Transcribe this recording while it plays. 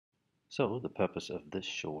So the purpose of this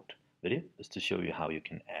short video is to show you how you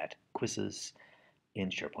can add quizzes in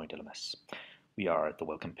SharePoint LMS. We are at the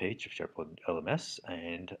welcome page of SharePoint LMS,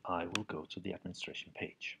 and I will go to the administration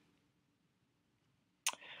page.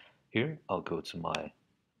 Here I'll go to my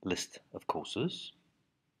list of courses,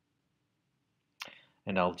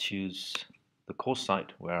 and I'll choose the course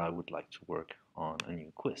site where I would like to work on a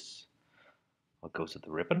new quiz. I'll go to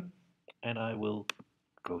the ribbon and I will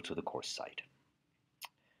go to the course site.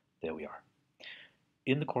 There we are.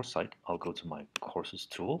 In the course site, I'll go to my courses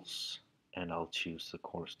tools and I'll choose the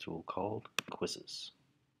course tool called quizzes.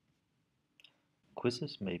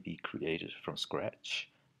 Quizzes may be created from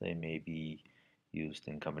scratch. They may be used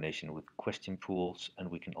in combination with question pools,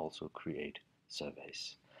 and we can also create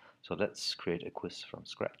surveys. So let's create a quiz from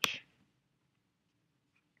scratch.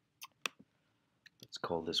 Let's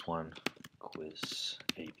call this one Quiz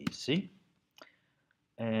ABC.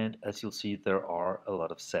 And as you'll see, there are a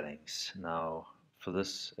lot of settings. Now, for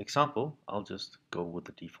this example, I'll just go with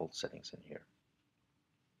the default settings in here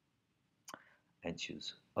and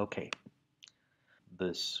choose OK.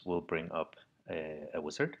 This will bring up a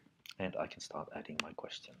wizard, and I can start adding my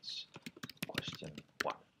questions. Question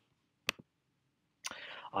 1.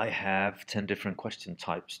 I have 10 different question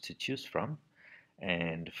types to choose from,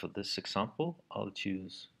 and for this example, I'll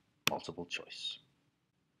choose multiple choice.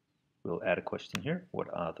 We'll add a question here. What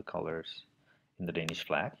are the colors in the Danish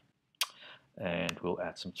flag? And we'll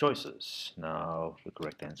add some choices. Now, the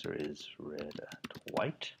correct answer is red and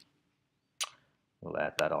white. We'll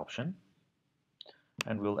add that option.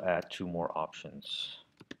 And we'll add 2 more options,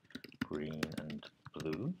 green and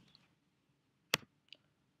blue.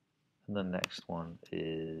 And the next one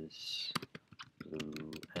is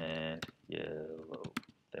blue and yellow.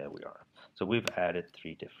 There we are. So we've added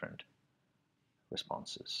 3 different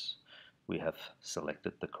responses. We have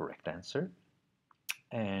selected the correct answer,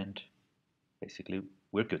 and basically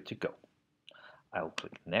we're good to go. I'll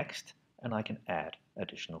click next, and I can add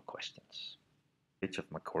additional questions. Page of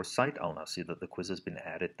my course site, I'll now see that the quiz has been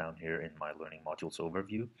added down here in my learning modules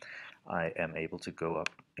overview. I am able to go up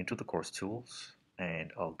into the course tools,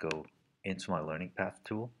 and I'll go into my learning path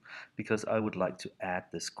tool because I would like to add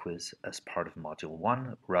this quiz as part of module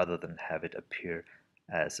 1 rather than have it appear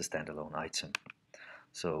as a standalone item.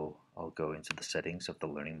 So I'll go into the settings of the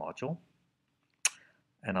learning module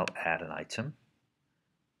and I'll add an item.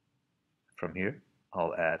 From here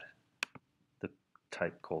I'll add the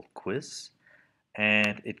type called quiz,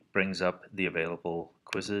 and it brings up the available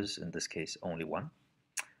quizzes, in this case only 1,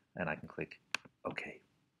 and I can click OK.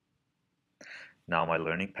 Now my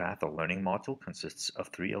learning path or learning module consists of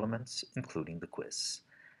 3 elements, including the quiz.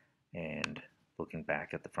 And looking back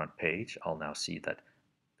at the front page, I'll now see that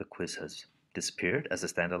the quiz has disappeared as a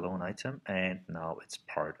standalone item, and now it's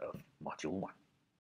part of module 1.